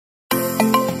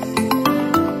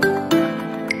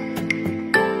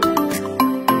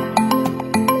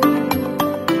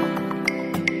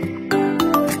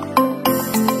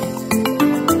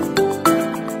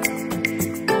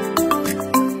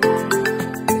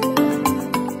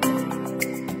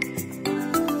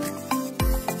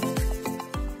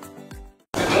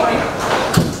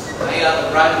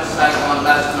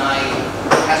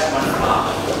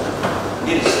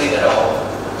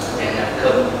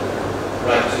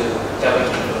to Taiwan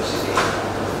University.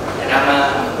 And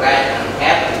I'm glad and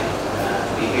happy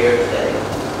to be here today.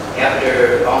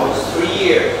 After almost 3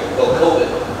 years of COVID,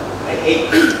 I hate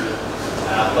it,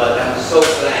 but I'm so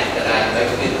glad that I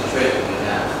made this trip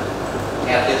and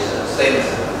have this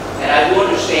seminar. And I do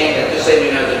understand that this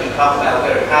seminar that you talk about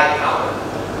very high power.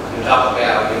 You talk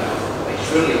about,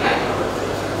 extremely high power.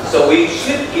 So we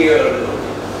shift gear a little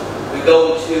bit. We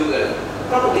go to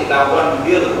probably about 1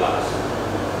 million watts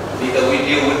because we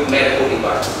deal with medical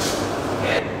devices.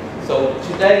 Okay? So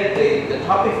today, the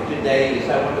topic for today is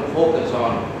I want to focus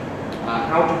on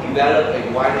how to develop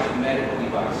a wireless medical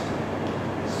device.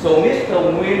 So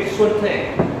Mr. Nghiem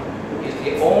is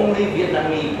the only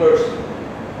Vietnamese person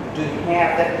to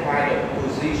have that kind of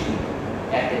position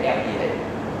at the FDA.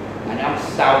 And I'm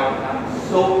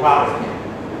so proud of him.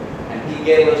 And he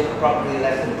gave us probably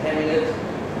less than 10 minutes,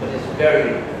 but it's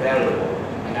very valuable,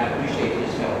 and I appreciate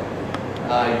his help.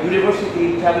 Taiwan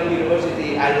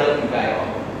University, I love you guys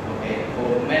all. Okay,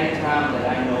 for many times that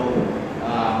I know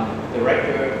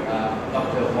Director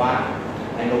Dr. Huang,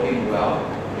 I know him well.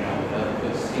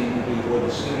 Because he was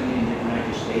a student in the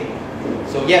United States.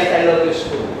 So yes, I love this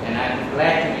school, and I'm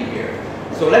glad to be here.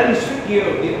 So let me switch gear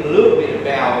a little bit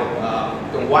about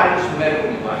the wireless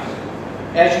medical device.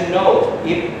 As you know,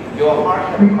 if your heart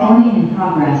has a problem, in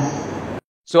progress.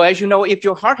 So as you know, if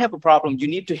your heart has a problem, you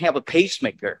need to have a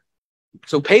pacemaker.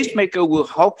 So pacemaker will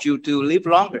help you to live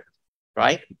longer,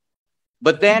 right?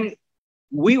 But then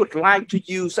we would like to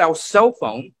use our cell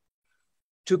phone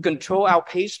to control our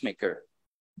pacemaker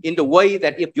in the way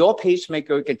that if your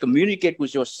pacemaker can communicate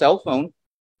with your cell phone,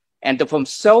 and from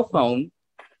cell phone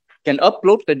can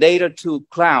upload the data to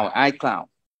cloud, iCloud.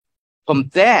 From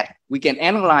that, we can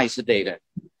analyze the data.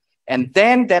 And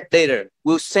then that data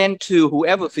will send to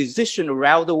whoever physician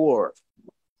around the world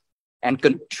and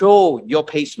control your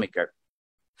pacemaker,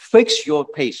 fix your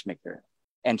pacemaker,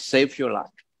 and save your life.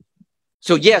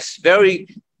 So yes,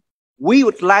 we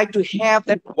would like to have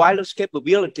that wireless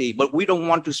capability, but we don't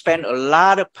want to spend a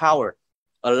lot of power,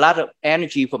 a lot of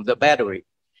energy from the battery.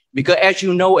 Because as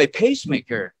you know, a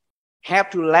pacemaker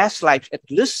have to last like at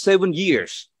least 7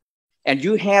 years, and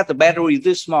you have the battery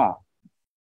this small.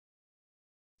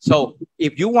 So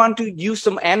if you want to use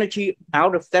some energy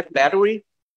out of that battery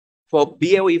for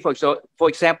BLE, for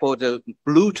example, the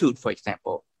Bluetooth, for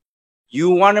example,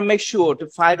 you want to make sure to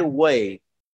find a way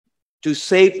to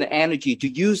save the energy, to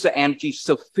use the energy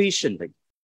sufficiently.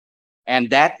 And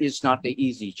that is not the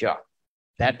easy job.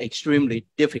 That's extremely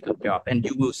difficult job, and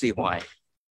you will see why.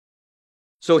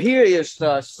 So here is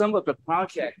some of the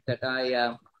projects that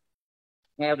I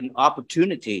have an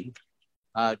opportunity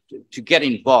to get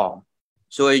involved.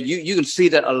 So you can see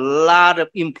that a lot of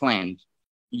implants.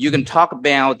 You can talk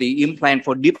about the implant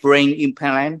for deep brain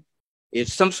implant.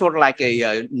 It's some sort of like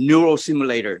a neural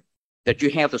simulator that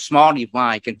you have a small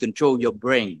device can control your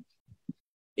brain.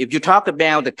 If you talk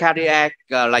about the cardiac,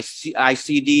 like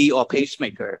ICD or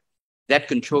pacemaker, that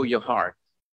control your heart.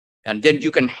 And then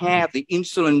you can have the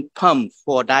insulin pump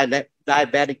for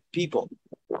diabetic people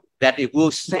that it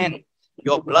will send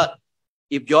your blood.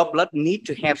 If your blood need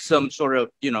to have some sort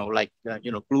of,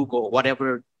 glucose or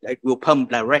whatever, it will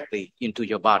pump directly into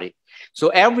your body. So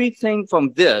everything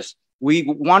from this, we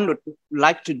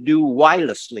like to do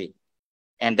wirelessly.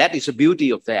 And that is the beauty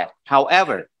of that.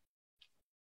 However,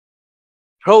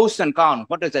 pros and cons,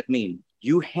 what does that mean?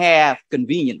 You have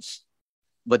convenience,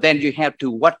 but then you have to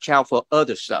watch out for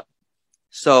other stuff.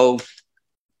 So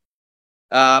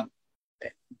I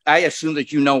assume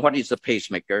that you know what is a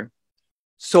pacemaker.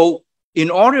 So in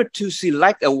order to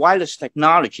select a wireless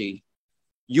technology,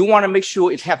 you want to make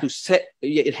sure it have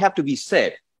to be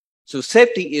safe. So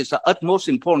safety is the utmost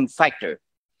important factor.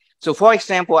 So for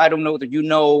example, I don't know that you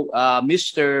know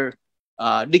Mr.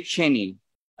 Dick Cheney.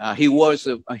 He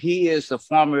is the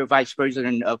former vice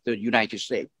president of the United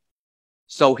States.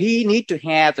 So he need to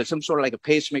have some sort of like a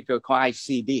pacemaker called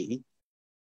ICD.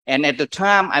 And at the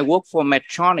time I worked for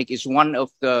Medtronic, is one of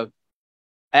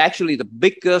actually the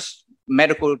biggest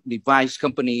medical device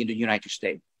company in the United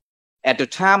States. At the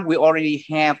time, we already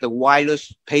have the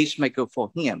wireless pacemaker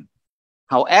for him.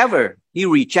 However, he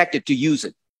rejected to use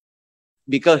it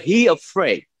because he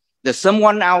afraid that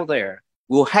someone out there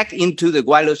will hack into the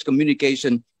wireless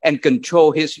communication and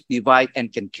control his device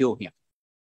and can kill him.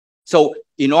 So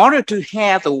in order to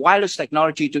have the wireless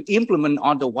technology to implement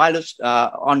on the wireless,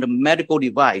 on the medical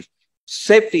device,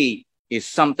 safety is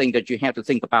something that you have to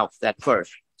think about that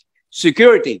first.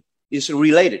 Security is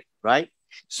related, right?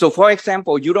 So for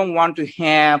example, you don't want to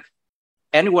have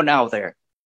anyone out there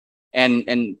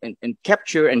and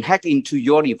capture and hack into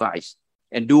your device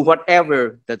and do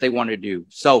whatever that they want to do.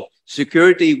 So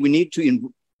security, we need to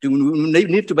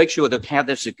need to make sure that have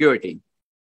that security.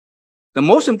 The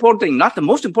most important thing, not the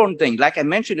most important thing, like I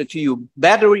mentioned it to you,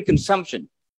 battery consumption.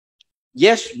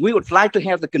 Yes, we would like to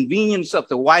have the convenience of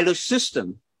the wireless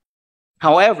system.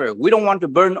 However, we don't want to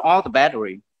burn all the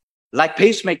battery. Like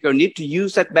pacemaker need to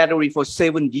use that battery for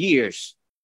 7 years.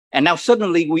 And now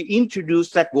suddenly we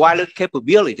introduce that wireless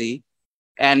capability,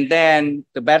 and then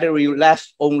the battery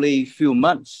lasts only a few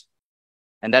months.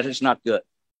 And that is not good.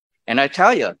 And I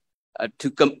tell you,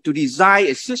 to design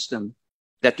a system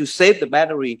that to save the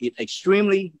battery is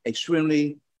extremely,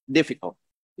 extremely difficult.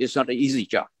 It's not an easy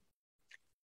job.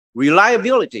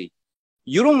 Reliability.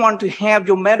 You don't want to have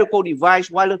your medical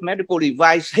device, wireless medical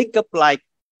device, hiccup like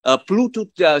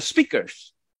Bluetooth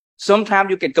speakers. Sometimes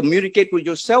you can communicate with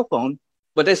your cell phone,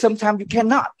 but then sometimes you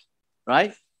cannot,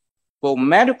 right? For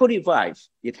medical device,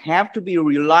 it have to be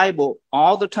reliable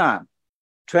all the time,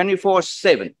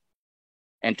 24/7.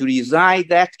 And to design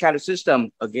that kind of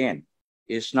system, again,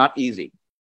 is not easy.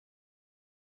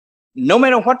 No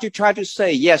matter what you try to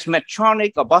say, yes,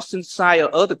 Medtronic or Boston Sci or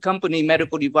other company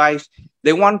medical device,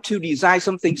 they want to design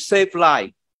something save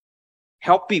life,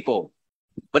 help people.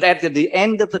 But at the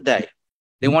end of the day,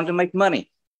 they want to make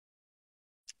money.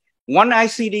 One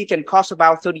ICD can cost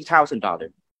about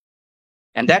 $30,000.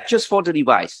 And that's just for the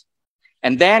device.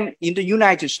 And then in the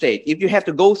United States, if you have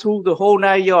to go through the whole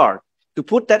 9 yards to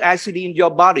put that ICD in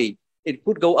your body, it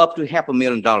could go up to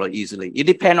 $500,000 easily. It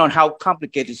depends on how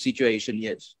complicated the situation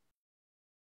is.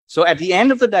 So at the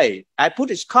end of the day, I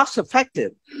put it's cost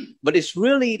effective, but it's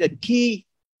really the key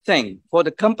thing for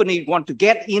the company want to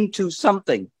get into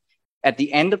something. At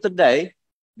the end of the day,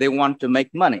 they want to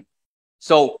make money.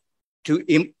 So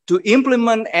to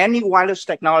implement any wireless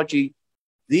technology,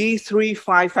 these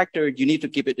 5 factors, you need to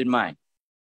keep it in mind.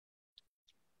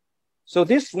 So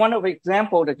this one of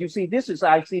example that you see, this is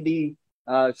ICD,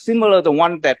 similar to the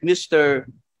one that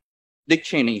Mr. Dick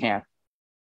Cheney had.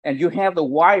 And you have the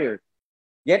wire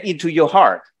get into your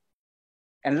heart.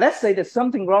 And let's say there's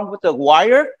something wrong with the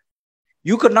wire,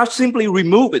 you could not simply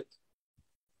remove it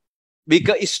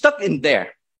because it's stuck in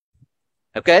there,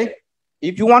 okay?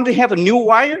 If you want to have a new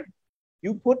wire,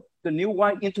 you put the new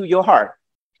wire into your heart.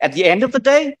 At the end of the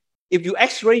day, if you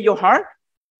x-ray your heart,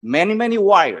 many, many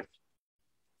wires.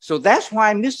 So that's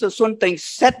why Mr. Sun Ting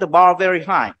set the bar very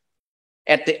high.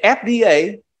 At the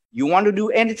FDA, you want to do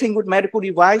anything with medical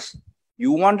device,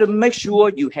 you want to make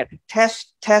sure you have to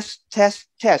test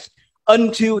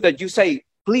until that you say,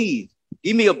 please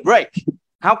give me a break.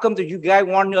 How come that you guys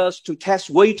want us to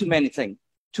test way too many things,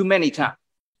 too many times?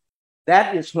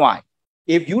 That is why.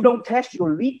 If you don't test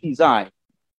your lead design,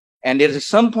 and at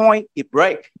some point it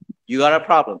breaks, you got a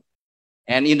problem.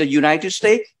 And in the United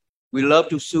States, we love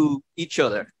to sue each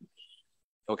other.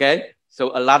 Okay?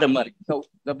 So a lot of money. So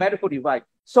the medical device.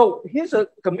 So here's a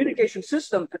communication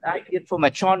system that I did for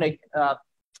Medtronic,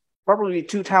 probably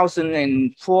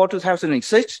 2004,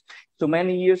 2006, so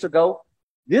many years ago.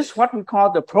 This what we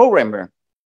call the programmer.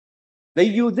 They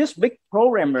use this big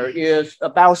programmer is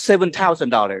about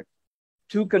 $7,000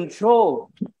 to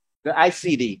control the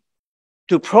ICD,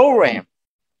 to program,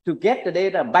 to get the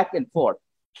data back and forth.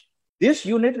 This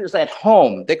unit is at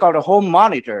home. They call it a home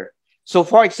monitor. So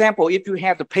for example, if you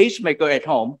have the pacemaker at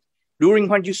home, during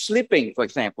when you're sleeping, for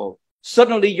example,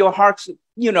 suddenly your heart's,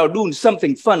 doing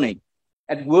something funny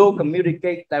and will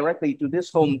communicate directly to this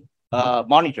home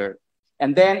monitor.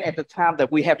 And then at the time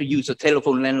that we have to use a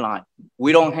telephone landline,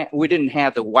 we didn't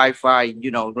have the Wi-Fi,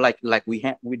 like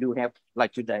we do have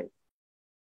like today.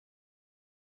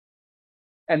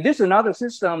 And this is another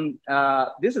system.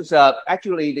 This is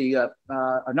actually the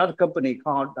another company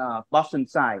called Boston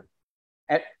Sci.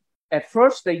 At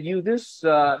first, they use this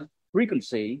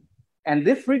frequency, and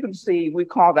this frequency we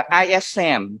call the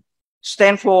ISM,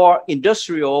 stand for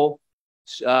Industrial,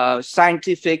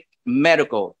 Scientific,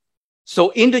 Medical.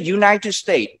 So in the United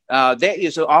States, there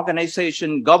is an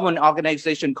organization, government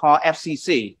organization called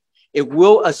FCC. It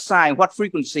will assign what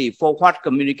frequency for what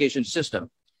communication system.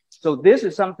 So this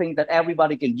is something that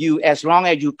everybody can use as long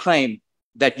as you claim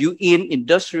that you in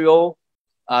industrial,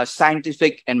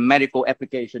 scientific, and medical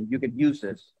application, you can use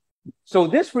this. So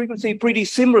this frequency is pretty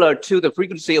similar to the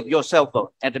frequency of your cell phone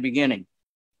at the beginning.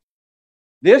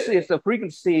 This is the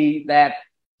frequency that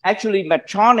actually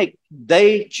Medtronic,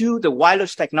 they choose the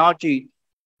wireless technology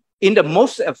in the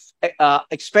most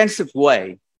expensive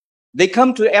way. They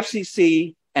come to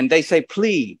FCC and they say,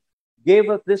 please give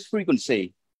us this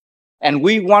frequency. And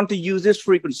we want to use this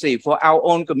frequency for our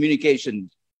own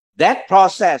communication. That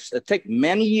process takes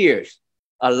many years,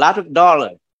 a lot of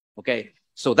dollars, okay?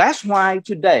 So that's why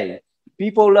today,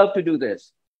 people love to do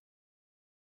this.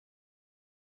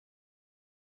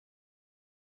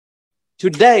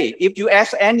 Today, if you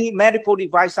ask any medical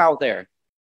device out there,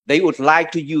 they would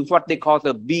like to use what they call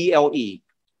the BLE,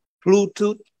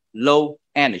 Bluetooth Low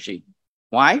Energy.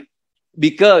 Why?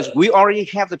 Because we already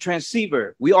have the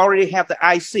transceiver. We already have the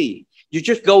IC. You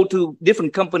just go to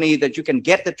different companies that you can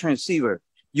get the transceiver.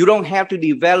 You don't have to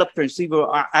develop transceiver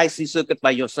or IC circuit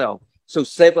by yourself. So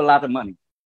save a lot of money.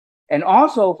 And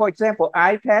also, for example,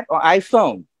 iPad or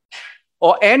iPhone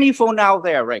or any phone out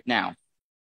there right now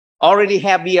already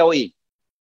have BLE.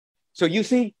 So you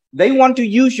see, they want to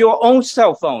use your own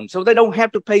cell phone, so they don't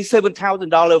have to pay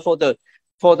 $7,000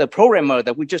 for the programmer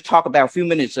that we just talked about a few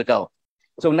minutes ago.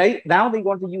 So now they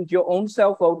want to use your own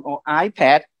cell phone or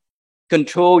iPad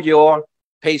control your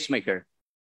pacemaker.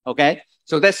 Okay,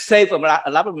 so that saves a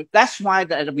lot of. That's why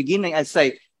at the beginning I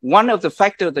say one of the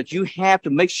factors that you have to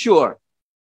make sure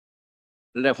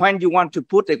that when you want to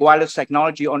put the wireless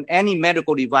technology on any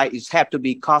medical device, it has to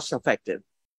be cost effective.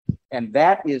 And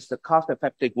that is the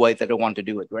cost-effective way that I want to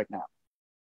do it right now.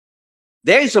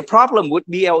 There is a problem with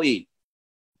BLE.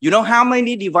 You know how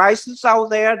many devices out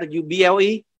there that use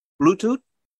BLE, Bluetooth?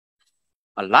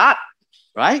 A lot,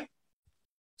 right?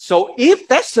 So if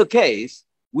that's the case,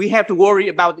 we have to worry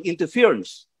about the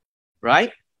interference,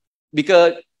 right?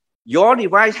 Because your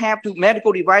device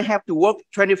medical device have to work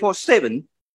 24/7,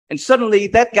 and suddenly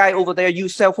that guy over there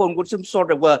use cell phone with some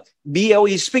sort of a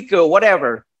BLE speaker or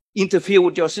whatever, interfere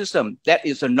with your system. That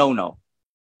is a no-no.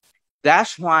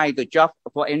 That's why the job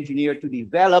for engineer to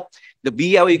develop the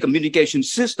BLE communication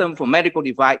system for medical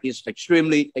device is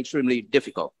extremely, extremely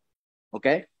difficult.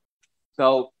 Okay,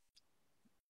 so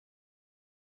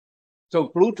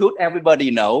Bluetooth,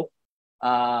 everybody know.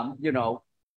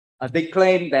 They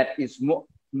claim that it's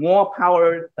more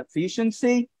power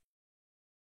efficiency.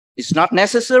 It's not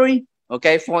necessary.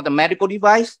 Okay, for the medical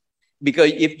device.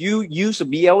 Because if you use a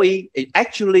BLE, it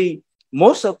actually,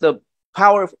 most of the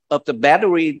power of the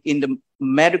battery in the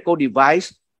medical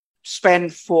device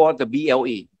spent for the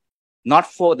BLE, not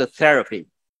for the therapy.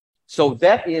 So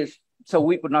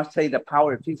we would not say the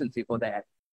power efficiency for that.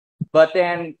 But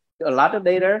then a lot of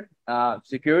data,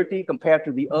 security compared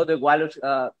to the other wireless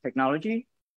technology.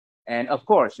 And of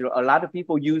course, a lot of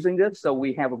people using this, so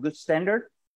we have a good standard.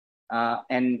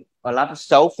 And a lot of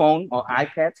cell phone or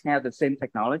iPads have the same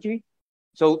technology.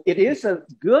 So it is a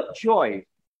good choice,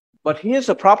 but here's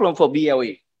a problem for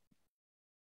BLE.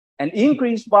 An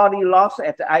increased body loss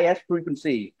at the IS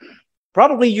frequency.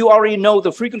 Probably you already know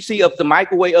the frequency of the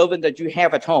microwave oven that you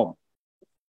have at home.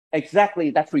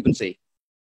 Exactly that frequency.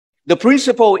 The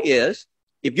principle is,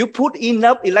 if you put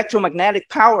enough electromagnetic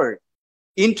power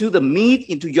into the meat,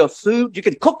 into your food, you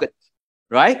can cook it,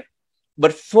 right?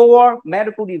 But for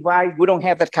medical device, we don't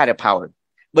have that kind of power.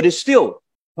 But it's still,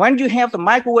 when you have the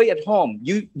microwave at home,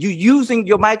 you using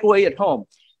your microwave at home,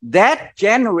 that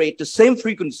generates the same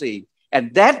frequency,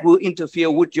 and that will interfere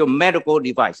with your medical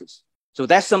devices. So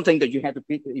that's something that you have to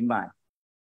keep in mind.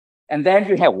 And then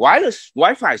you have wireless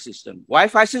Wi-Fi system.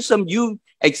 Wi-Fi system use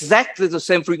exactly the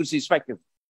same frequency spectrum.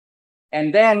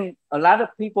 And then a lot of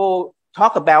people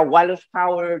talk about wireless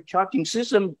power charging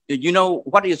system. You know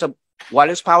what is a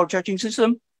wireless power charging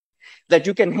system? That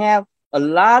you can have a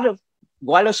lot of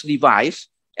wireless device,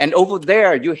 and over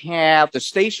there you have the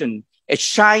station, it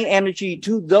shine energy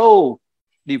to those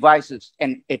devices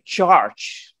and it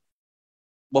charge.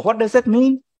 But what does that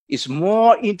mean? It's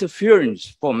more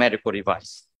interference for medical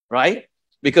device, right?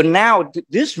 Because now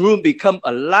this room become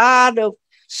a lot of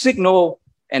signal,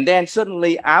 and then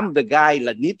suddenly I'm the guy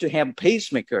that need to have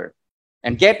pacemaker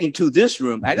and get into this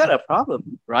room. I got a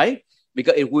problem, right?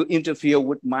 Because it will interfere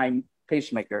with my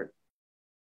pacemaker.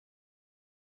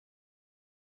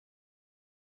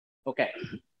 Okay.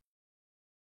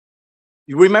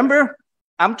 You remember,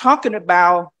 I'm talking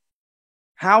about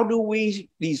how do we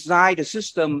design a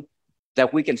system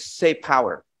that we can save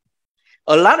power.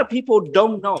 A lot of people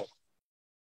don't know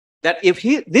that if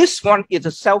this one is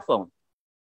a cell phone,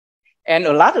 and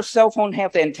a lot of cell phones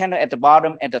have the antenna at the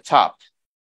bottom and the top.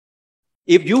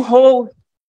 If you hold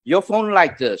your phone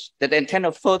like this, the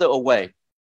antenna further away,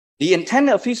 the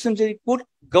antenna efficiency would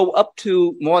go up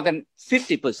to more than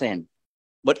 50%.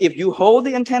 But if you hold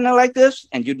the antenna like this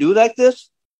and you do like this,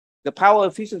 the power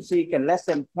efficiency can less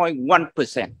than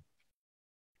 0.1%.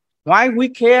 Why we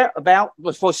care about,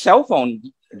 for cell phone,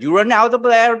 you run out of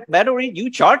battery,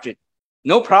 you charge it,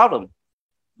 no problem.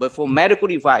 But for medical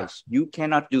device, you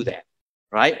cannot do that,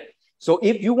 right? So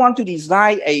if you want to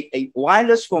design a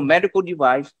wireless for medical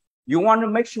device, you want to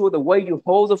make sure the way you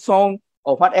hold the phone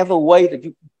or whatever way that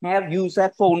you have used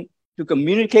that phone to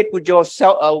communicate with your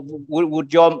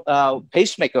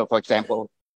pacemaker, for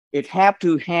example, it have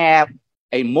to have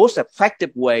a most effective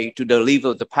way to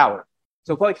deliver the power.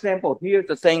 So for example, here's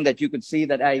the thing that you can see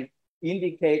that I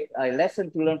indicate a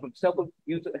lesson to learn from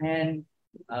self-user hand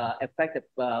effective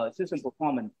system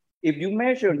performance. If you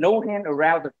measure no hand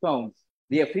around the phone,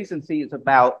 the efficiency is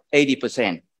about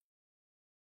 80%.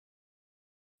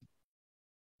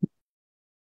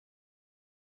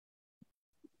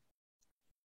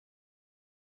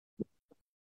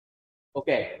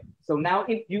 Okay, so now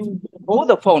if you hold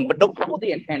the phone but don't hold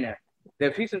the antenna, the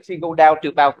efficiency go down to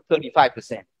about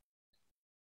 35%.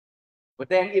 But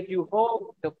then if you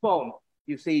hold the phone,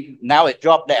 you see now it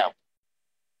dropped down.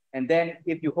 And then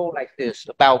if you hold like this,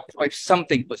 about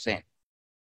 5-something%.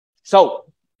 So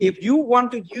if you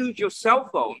want to use your cell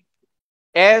phone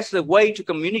as a way to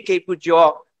communicate with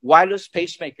your wireless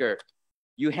pacemaker,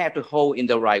 you have to hold in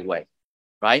the right way,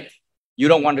 right? You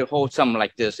don't want to hold something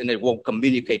like this and it won't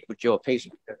communicate with your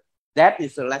pacemaker. That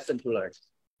is a lesson to learn.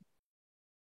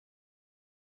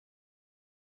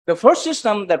 The first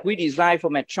system that we designed for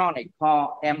Medtronic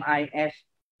called MIS,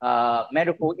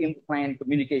 Medical Implant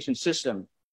Communication System,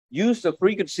 used the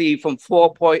frequency from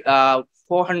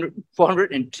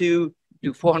 402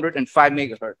 to 405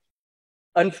 megahertz.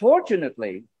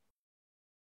 Unfortunately,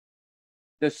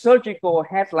 the surgical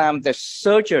headlamp the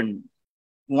surgeon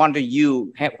want to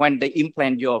use when they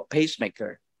implant your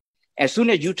pacemaker, as soon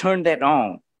as you turn that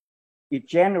on, it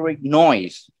generates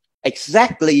noise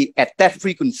exactly at that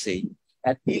frequency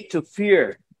and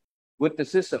interfere with the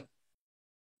system.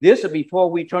 This is before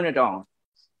we turn it on.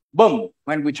 Boom,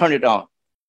 when we turn it on.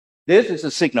 This is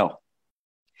a signal.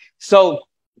 So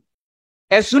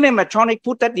as soon as Medtronic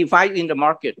put that device in the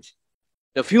market,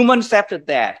 a few months after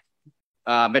that,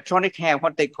 Medtronic had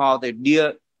what they call the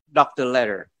Dear Doctor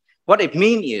letter. What it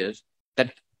means is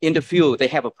that in the field, they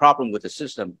have a problem with the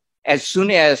system. As soon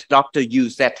as doctor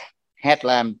use that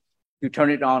headlamp to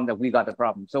turn it on, that we got a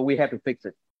problem. So we have to fix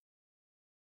it.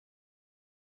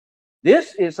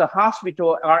 This is a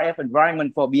hospital RF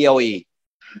environment for BLE.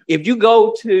 If you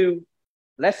go to,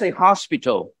 let's say,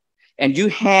 hospital, and you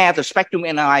have the spectrum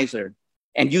analyzer,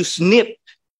 and you snip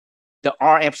the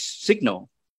RF signal,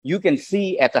 you can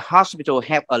see at the hospital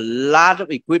have a lot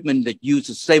of equipment that use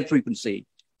the same frequency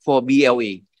for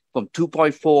BLE, from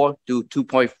 2.4 to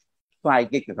 2.5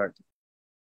 gigahertz.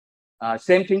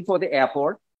 Same thing for the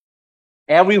airport.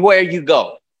 Everywhere you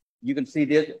go, you can see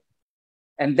this.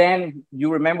 And then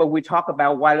you remember we talked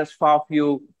about wireless far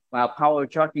field power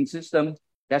charging system.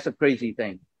 That's a crazy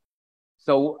thing.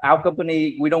 So our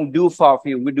company, we don't do far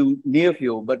field, we do near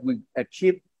field, but we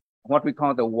achieve what we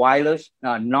call the wireless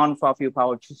non-far field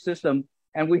power system,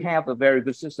 and we have a very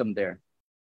good system there.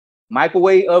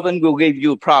 Microwave oven will give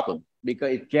you a problem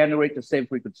because it generates the same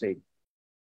frequency.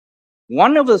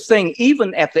 One of the things,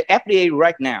 even at the FDA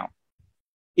right now,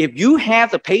 if you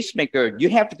have the pacemaker, you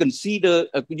have to consider,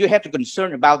 you have to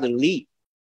concern about the lead,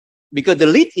 because the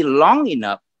lead is long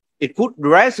enough, it could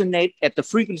resonate at the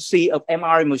frequency of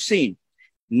MRI machine.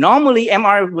 Normally,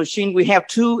 MRI machine, we have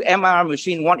two MRI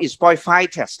machine. One is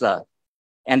 0.5 Tesla,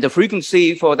 and the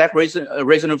frequency for that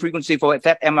resonant frequency for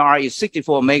that MRI is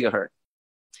 64 megahertz.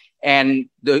 And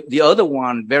the other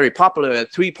one, very popular,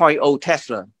 3.0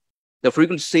 Tesla. The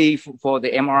frequency for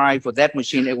the MRI for that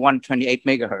machine is 128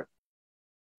 megahertz.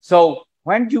 So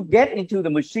when you get into the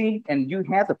machine and you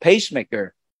have the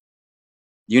pacemaker,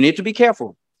 you need to be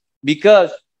careful,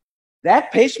 because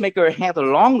that pacemaker has a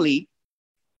long lead,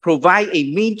 provide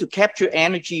a mean to capture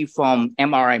energy from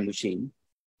MRI machine.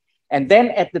 And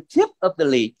then at the tip of the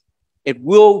lead, it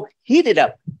will heat it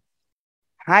up,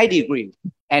 high degree,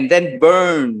 and then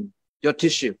burn your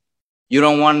tissue. You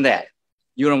don't want that.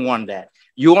 You don't want that.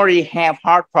 You already have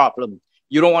heart problem.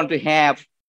 You don't want to have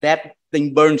that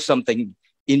thing burn something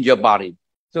in your body.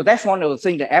 So that's one of the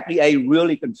things the FDA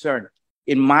really concerned.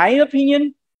 In my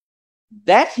opinion,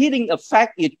 that heating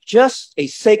effect is just a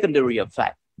secondary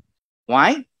effect.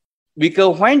 Why?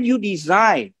 Because when you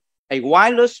design a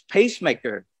wireless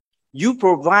pacemaker, you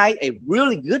provide a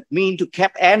really good mean to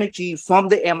cap energy from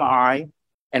the MRI.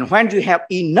 And when you have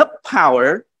enough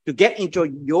power to get into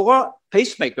your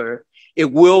pacemaker, it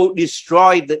will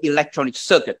destroy the electronic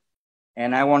circuit.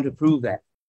 And I want to prove that.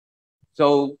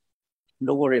 So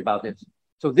don't worry about this.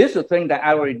 So this is a thing that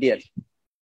I already did.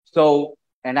 So,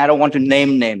 and I don't want to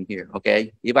name here,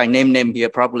 okay? If I name here,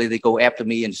 probably they go after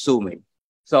me and sue me.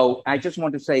 So I just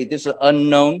want to say this is an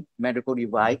unknown medical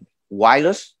device,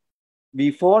 wireless.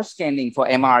 Before scanning for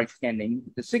MRI scanning,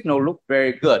 the signal looked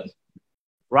very good.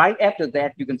 Right after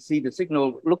that, you can see the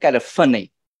signal look at it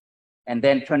funny. And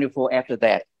then 24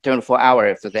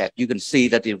 hours after that, you can see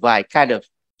that the device kind of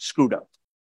screwed up.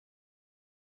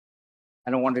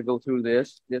 I don't want to go through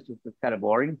this. This is kind of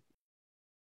boring.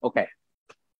 Okay.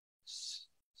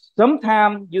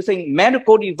 sometimes you think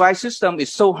medical device system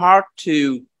is so hard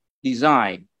to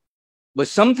design, but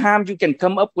sometimes you can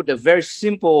come up with a very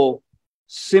simple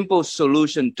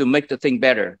solution to make the thing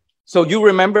better. So you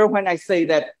remember when I say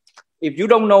that if you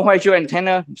don't know where's your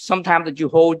antenna, sometimes that you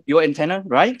hold your antenna,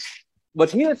 right?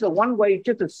 But here's a one way,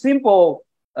 just a simple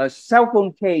cell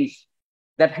phone case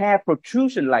that have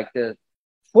protrusion like this,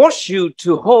 force you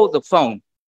to hold the phone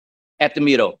at the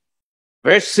middle.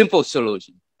 Very simple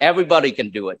solution. Everybody can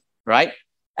do it, right?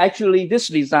 Actually, this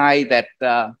design that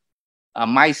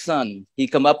my son, he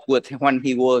come up with when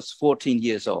he was 14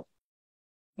 years old.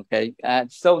 Okay,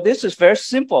 so this is very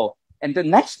simple. And the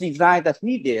next design that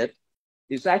he did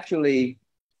is actually,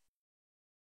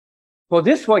 for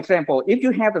this, for example, if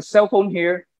you have a cell phone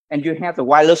here and you have the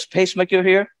wireless pacemaker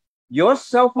here, your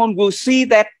cell phone will see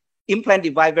that implant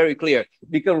device very clear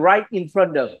because right in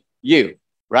front of you,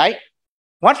 right?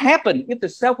 What happened if the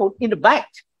cell phone in the back?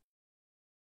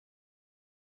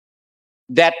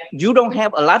 That you don't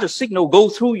have a lot of signal go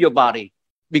through your body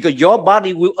because your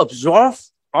body will absorb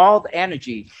all the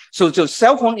energy. So the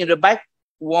cell phone in the back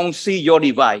won't see your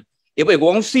device. If it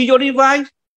won't see your device,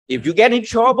 if you get in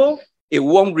trouble, it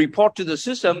won't report to the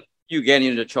system, you get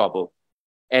into trouble.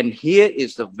 And here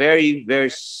is the very, very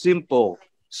simple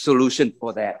solution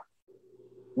for that.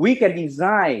 We can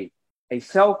design a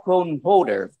cell phone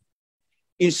holder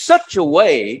in such a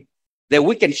way that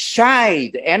we can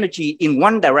shine the energy in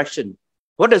one direction.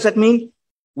 What does that mean?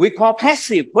 We call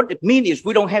passive. What it means is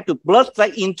we don't have to plug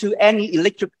that into any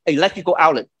electrical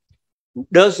outlet.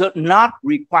 Does not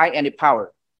require any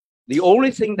power. The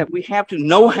only thing that we have to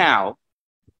know how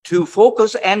to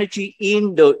focus energy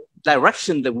in the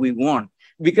direction that we want.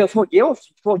 Because for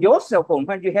your cell phone,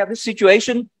 when you have this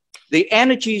situation, the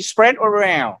energy spread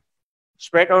around,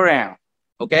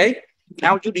 okay?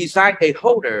 Now you design a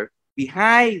holder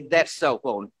behind that cell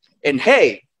phone. And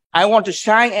hey, I want to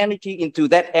shine energy into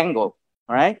that angle,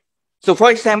 all right? So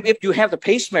for example, if you have the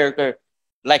pacemaker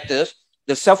like this,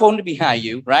 the cell phone behind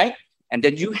you, right? And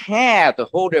then you have the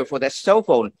holder for that cell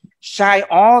phone, shine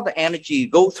all the energy,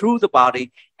 go through the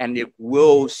body, and it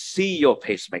will see your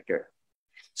pacemaker.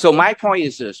 So my point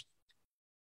is this,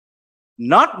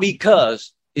 not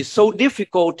because it's so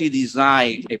difficult to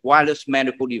design a wireless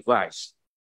medical device,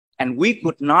 and we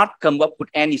could not come up with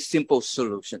any simple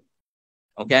solution,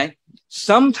 okay?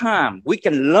 Sometimes we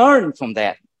can learn from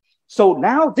that. So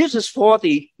now this is for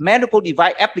the medical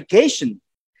device application.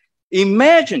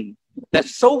 Imagine that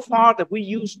so far that we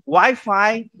use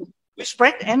Wi-Fi, we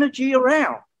spread energy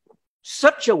around.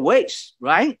 Such a waste,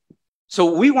 right?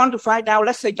 So we want to find out,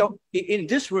 let's say in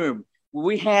this room,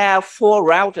 we have 4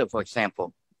 routers, for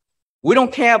example. We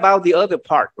don't care about the other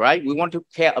part, right? We want to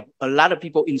care a lot of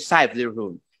people inside the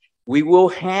room. We will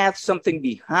have something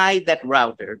behind that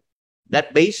router,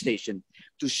 that base station,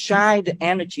 to shine the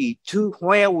energy to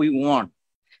where we want.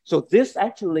 So this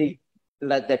actually,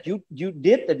 like that you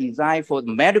did the design for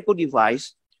the medical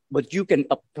device, but you can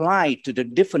apply to the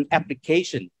different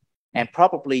application, and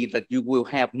probably that you will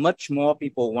have much more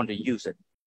people want to use it.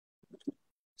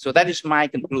 So that is my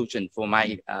conclusion for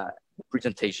my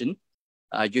presentation.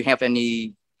 Do you have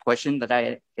any question that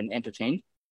I can entertain?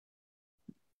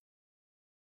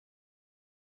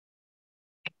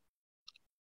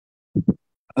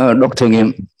 Dr.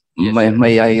 Nghiem, Yes.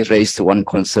 may I raise one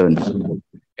concern?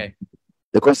 Okay.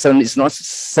 The concern is not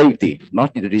safety,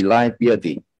 not the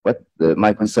reliability, but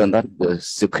my concern that the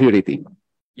security.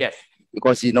 Yes.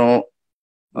 Because, you know,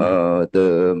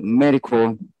 the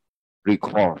medical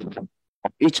record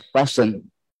of each person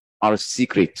are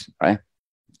secret, right?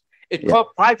 It's called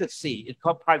privacy. It's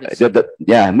called privacy.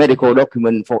 Medical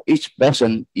document for each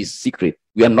person is secret.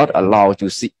 We are not allowed to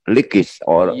see leakage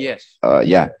or yes.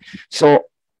 So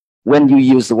when you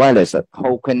use wireless,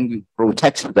 how can we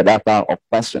protect the data of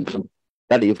patients?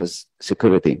 That is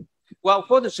security. Well,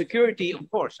 for the security, of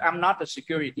course, I'm not a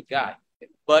security guy,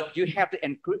 but you have to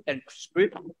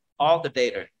encrypt all the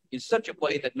data in such a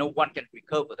way that no one can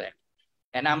recover that.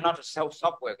 And I'm not a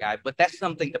software guy, but that's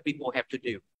something that people have to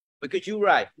do. Because you're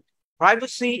right,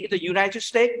 privacy in the United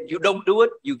States, you don't do it,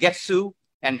 you get sued.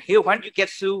 And here, when you get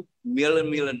sued, $1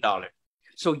 million.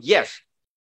 So yes,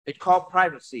 it's called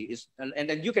privacy. And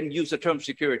then you can use the term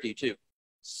security too.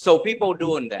 So people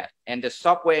doing that, and the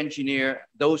software engineer,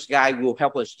 those guys will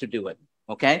help us to do it,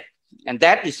 okay? And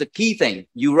that is the key thing.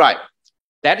 You're right.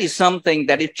 That is something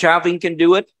that if Chavin can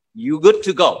do it, you're good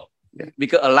to go.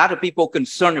 Because a lot of people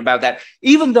concerned about that.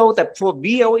 Even though that for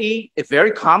BLE, it's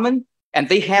very common, and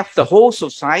they have the whole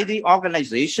society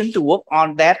organization to work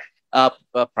on that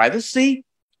privacy,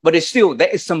 but it's still, there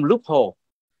is some loophole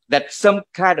that some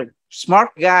kind of smart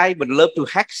guy but love to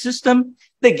hack system,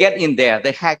 they get in there,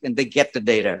 they hack and they get the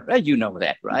data, right? You know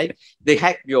that, right? They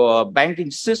hack your banking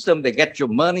system, they get your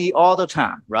money all the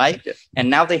time, right? And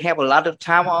now they have a lot of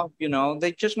time off, you know,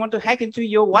 they just want to hack into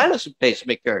your wireless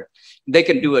pacemaker. They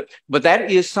can do it. But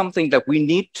that is something that we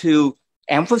need to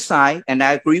emphasize, and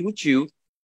I agree with you,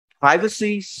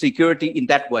 privacy, security in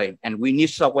that way. And we need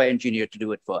software engineer to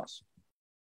do it for us.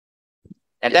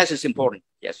 And that is important.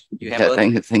 Yes. You have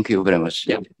thank you very much.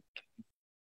 Yeah.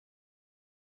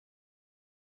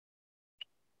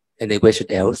 Any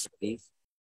question else, please?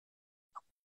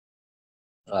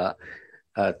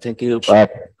 Thank you,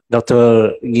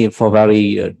 Dr. Nghiem, for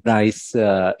very nice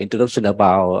introduction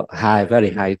about very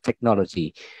high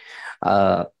technology.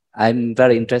 I'm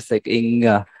very interested in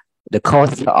the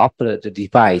cost of the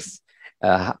device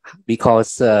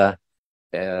because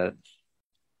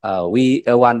we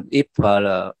want if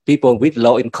people with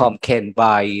low income can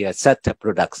buy certain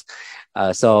products.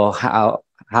 So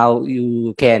how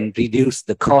you can reduce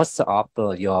the cost of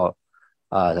your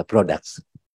the products?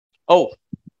 Oh,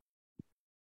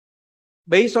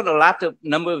 based on a lot of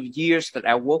number of years that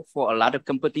I work for a lot of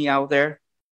company out there,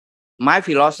 my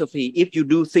philosophy, if you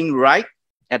do things right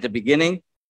at the beginning,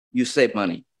 you save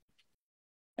money.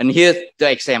 And here's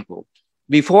the example.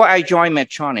 Before I joined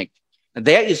Medtronic,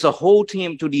 there is a whole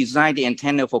team to design the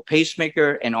antenna for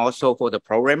pacemaker and also for the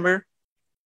programmer.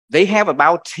 They have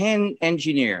about 10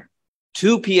 engineers,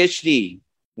 2 PhD,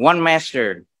 1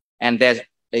 master, and there's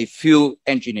a few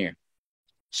engineers.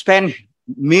 Spend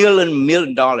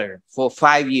million dollar for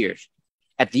 5 years.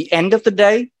 At the end of the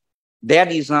day, their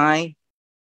design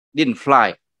didn't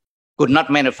fly, could not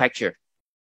manufacture.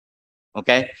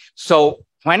 Okay, so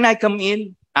when I come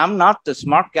in, I'm not the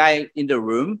smart guy in the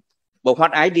room, but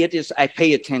what I did is I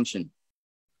pay attention.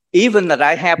 Even that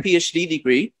I have PhD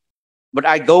degree, but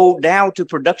I go down to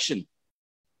production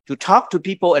to talk to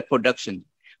people at production.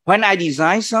 When I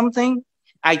design something,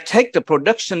 I take the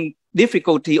production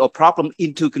difficulty or problem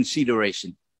into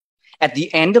consideration. At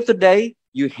the end of the day,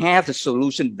 you have the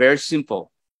solution very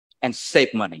simple and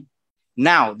save money.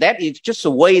 Now, that is just a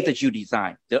way that you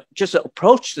design, just an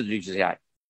approach to the design.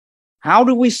 How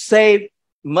do we save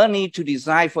money to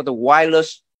design for the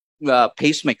wireless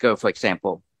pacemaker, for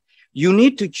example? You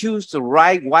need to choose the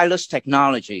right wireless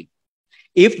technology.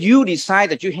 If you decide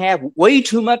that you have way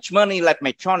too much money, like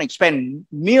Medtronic, spend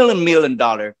million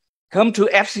dollar, come to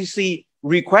FCC,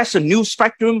 request a new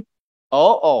spectrum,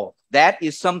 that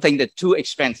is something that's too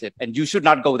expensive, and you should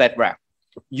not go that route.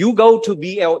 You go to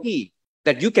BLE,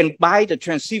 that you can buy the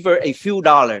transceiver a few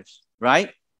dollars,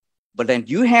 right? But then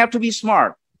you have to be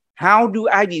smart. How do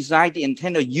I design the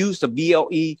antenna, use the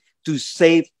BLE to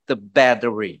save the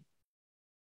battery?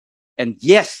 And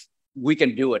yes, we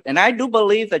can do it. And I do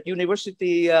believe that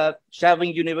university,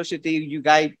 Shaving University, you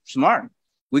guys smart.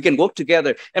 We can work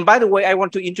together. And by the way, I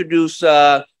want to introduce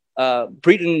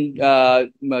Britain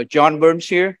John Burns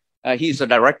here. He's a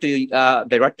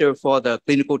director for the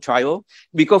clinical trial.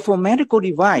 Because for medical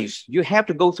device, you have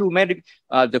to go through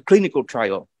the clinical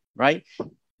trial, right?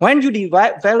 When you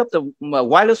develop the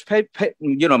wireless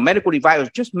medical device,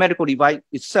 just medical device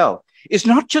itself, it's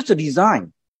not just a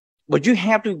design, but you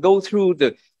have to go through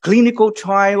the clinical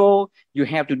trial. You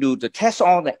have to do the test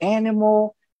on the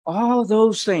animal. All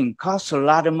those things cost a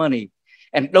lot of money.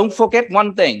 And don't forget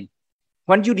one thing.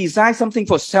 When you design something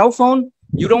for cell phone,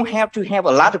 you don't have to have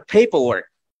a lot of paperwork,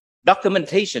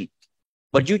 documentation.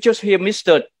 But you just hear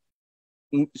Mr.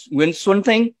 Nguyen Xuân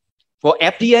thing for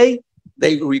FDA,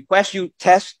 they request you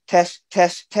test.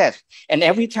 And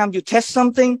every time you test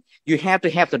something, you have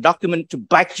to have the document to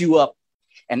back you up.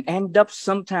 And end up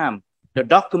sometime, the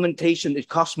documentation, it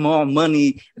costs more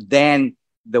money than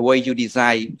the way you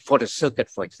design for the circuit,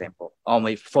 for example, or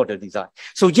maybe for the design.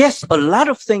 So yes, a lot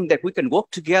of things that we can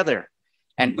work together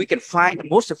and we can find the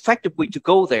most effective way to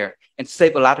go there and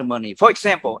save a lot of money. For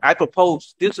example, I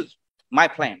propose, this is my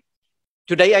plan.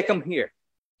 Today I come here.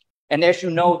 And as you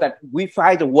know that we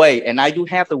find a way, and I do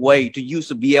have the way to use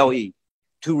the BLE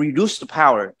to reduce the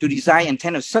power, to design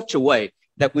antennas such a way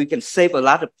that we can save a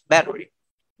lot of battery.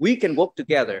 We can work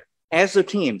together as a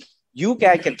team. You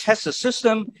guys can test the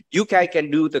system. You guys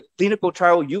can do the clinical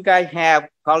trial. You guys have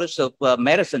College of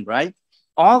Medicine, right?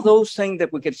 All those things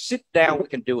that we can sit down, we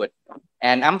can do it.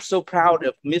 And I'm so proud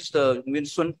of Mr. Nguyen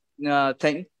Xuân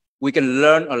thing. We can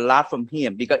learn a lot from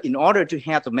him because in order to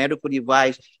have the medical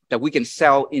device that we can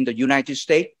sell in the United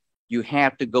States, you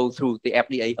have to go through the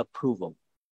FDA approval.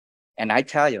 And I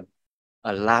tell you,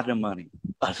 a lot of money.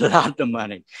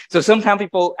 So sometimes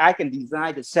people, I can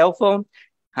design the cell phone.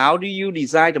 How do you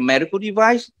design the medical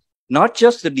device? Not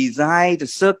just to design the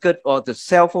circuit or the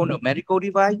cell phone or medical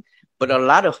device, but a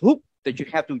lot of hoop that you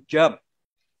have to jump,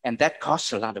 and that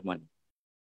costs a lot of money.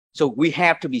 So we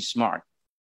have to be smart.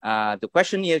 The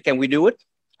question is, can we do it?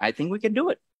 I think we can do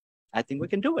it. I think we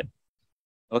can do it.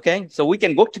 Okay, so we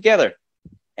can work together.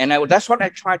 And that's what I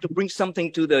try to bring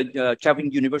something to the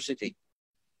Chavin University.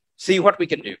 See what we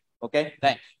can do. Okay,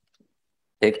 thanks.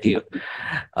 Thank you.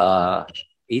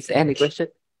 Is there any question?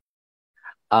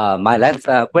 My last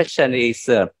question is,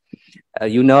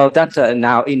 you know that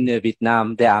now in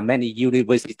Vietnam, there are many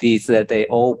universities that they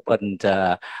opened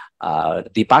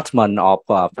department of,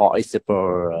 for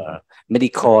example,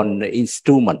 medical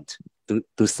instrument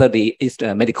to study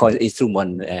medical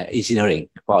instrument engineering,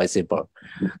 for example.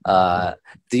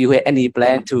 Do you have any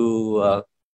plan to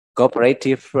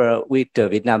cooperative with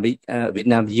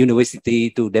Vietnam University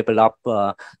to develop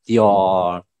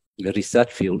your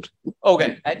research field?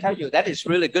 Okay, I tell you, that is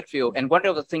really good field. And one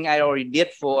of the things I already did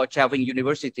for Chavin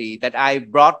University, that I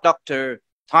brought Dr.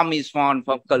 Thomas Vaughn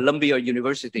from Columbia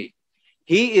University.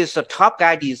 He is the top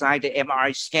guy designing the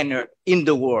MRI scanner in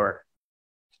the world.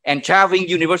 And Chavin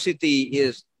University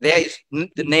there is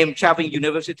the name Chavin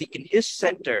University in his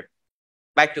center,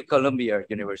 back to Columbia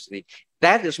University.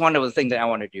 That is one of the things that I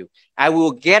want to do. I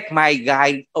will get my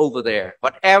guy over there,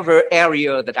 whatever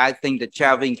area that I think that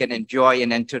Chavin can enjoy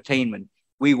in entertainment,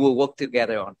 we will work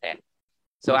together on that.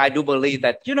 So I do believe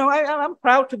that, you know, I'm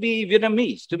proud to be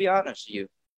Vietnamese, to be honest with you.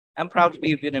 I'm proud to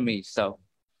be Vietnamese, so.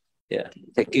 Yeah,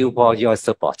 thank you for your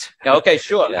support. Okay,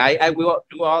 sure. Yeah. I will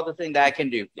do all the things that I can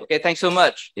do. Okay, thanks so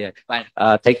much. Yeah. Bye.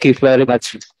 Thank you very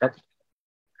much.